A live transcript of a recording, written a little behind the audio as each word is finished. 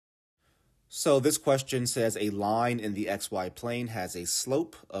So this question says a line in the xy plane has a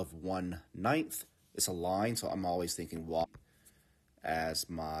slope of 1/9. It's a line, so I'm always thinking y as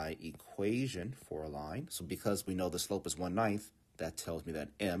my equation for a line. So because we know the slope is 1/9, that tells me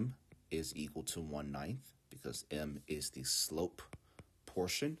that m is equal to 1/9 because m is the slope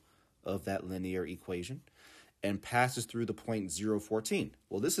portion of that linear equation and passes through the point 0, 14.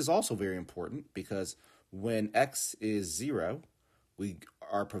 Well, this is also very important because when x is 0, we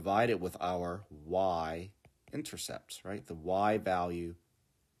are provided with our y-intercept, right? The y value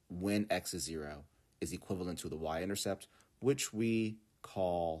when x is 0 is equivalent to the y-intercept, which we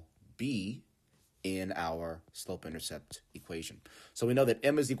call b in our slope-intercept equation. So we know that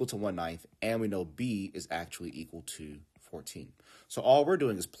m is equal to 1/9, and we know b is actually equal to 14. So all we're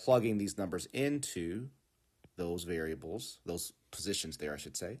doing is plugging these numbers into those variables, those positions there, I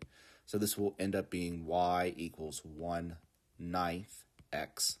should say. So this will end up being y equals 1/9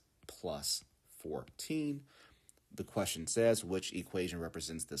 x plus 14. The question says, which equation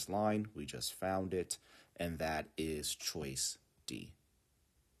represents this line? We just found it, and that is choice D.